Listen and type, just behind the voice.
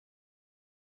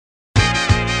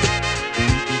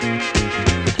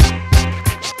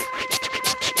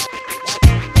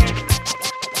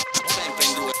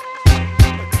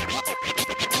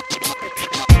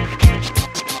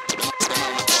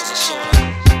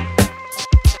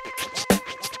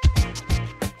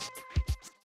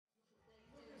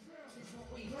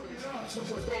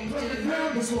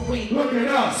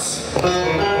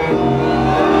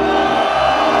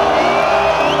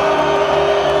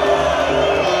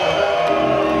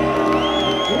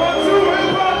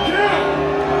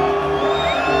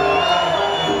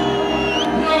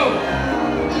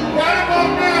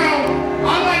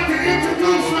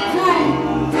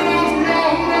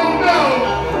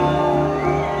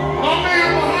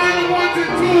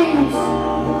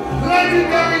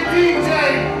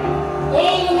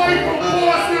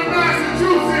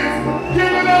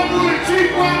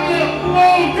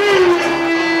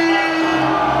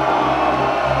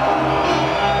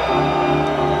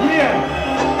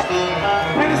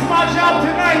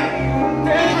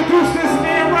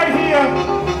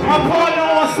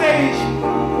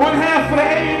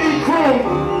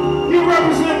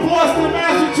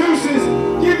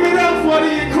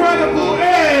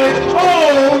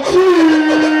Edo G.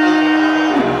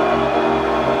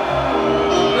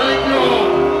 Thank y'all.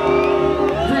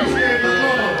 Appreciate the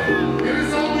love. It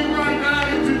is only right that I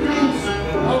introduce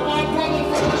my brother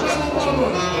from another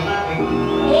mother.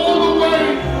 All the way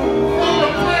from the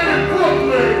planet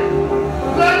Brooklyn.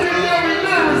 Legendary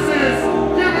lyricist.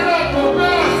 Give it up for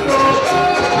Masta.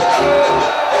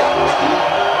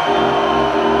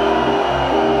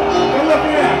 Now look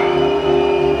here.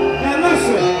 Now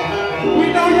listen. We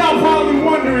know y'all probably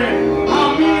wondering how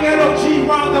me and Edo G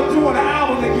wound up doing an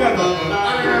album together.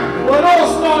 Well, it all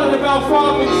started about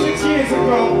 5 and 6 years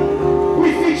ago. We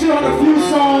featured on a few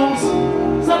songs.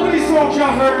 Some of these songs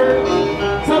y'all heard.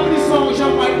 Some of these songs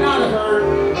y'all might not have heard.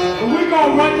 But we're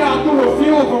gonna run y'all through a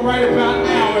few of them right about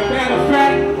now. As a matter of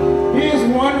fact, here's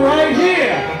one right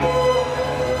here.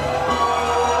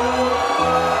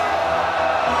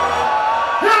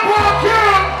 Hip Hop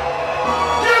Kemp!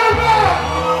 Get him up!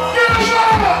 Get him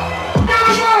up! Get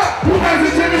him up! Who has the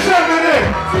Jimmy Sherman in?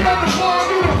 See on the floor,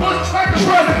 do the push like the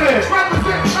President.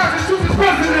 Represent Massachusetts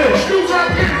President. You try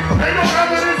to get it. Ain't no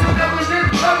evidence of never did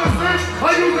ever since. I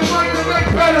use the mic to make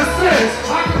Better sense.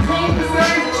 I control the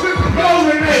stage since the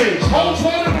Golden age. whole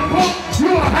part of the book.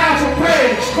 You a half a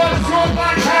page, but short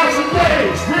like half a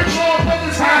day. Rich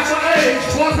motherfuckers half an age.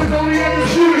 Once it's only ever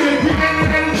shooting. We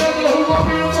ain't at each other who won't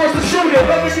be the first to shoot it.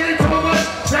 Let me get so much.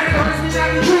 That it hurts me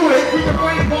not to do it. We can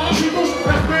fight for all people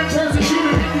that's been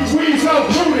persecuted. If these weeds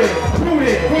up, rooted. For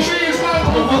me, it's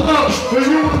not overlooked. Then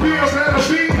you would be a better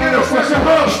beat and a fresher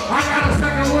hook. I got a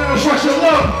second win, a fresher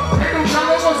look. Ain't no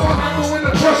telling what's gonna happen when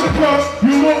the pressure comes.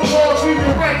 You look for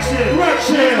direction.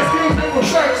 Direction. Skills and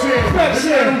perfection.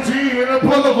 Perfection. It's G and a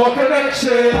Boulevard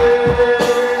connection.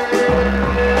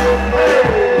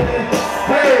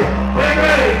 Hey,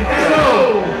 Edo.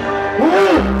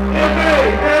 Woo, Edo.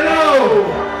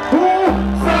 Woo,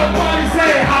 somebody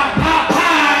say ha, ha, ha.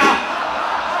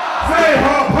 Say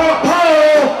ho, ho, ho.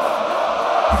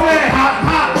 Say ha,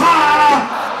 ha, ha.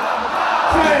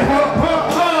 Say ho, ho,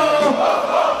 ho.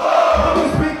 I'm gonna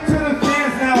speak to the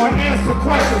fans now and answer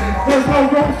questions. There's no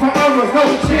room for others, no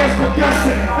chance for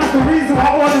guessing. That's the reason why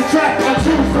on the track I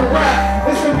choose to rap.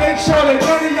 It's to make sure that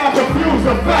none of y'all confuse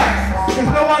the facts. Cause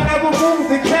no, I never moved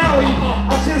to Cali.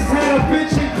 I just had a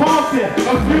bitch in Compton,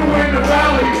 a few in the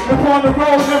valley. Upon the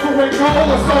road, never went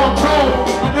gold or so I'm told.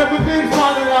 I never did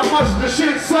find out how much the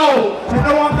shit sold. And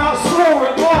no, I'm not slow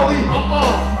at Molly.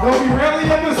 Though we rarely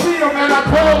ever see him, and I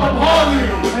call him Harley.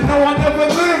 And no, I never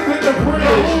lived in the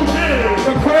bridge.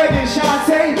 The Craig and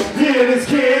Shantae, yeah, this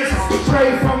kids.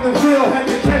 Straight from the field, had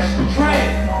to catch the train.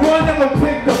 No, I never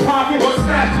picked the pocket or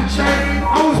snatched the chain.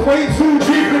 I was way too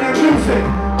deep in the music.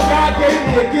 God gave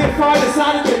me a gift, I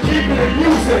decided to keep it and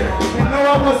use it. And no,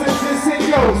 I wasn't dissing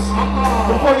yours.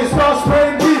 Before you start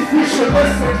spreading beef, you should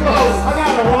listen close. I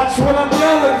gotta watch what I'm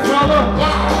yelling, fella.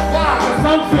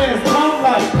 Some fans come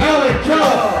like Ellen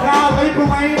Keller. Now label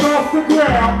ain't off the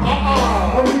ground.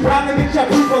 But we trying to get your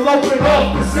people open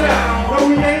off the sound. No,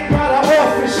 we ain't got an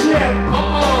office yet.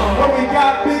 But we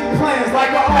got big plans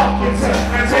like an architect.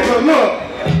 And take a look.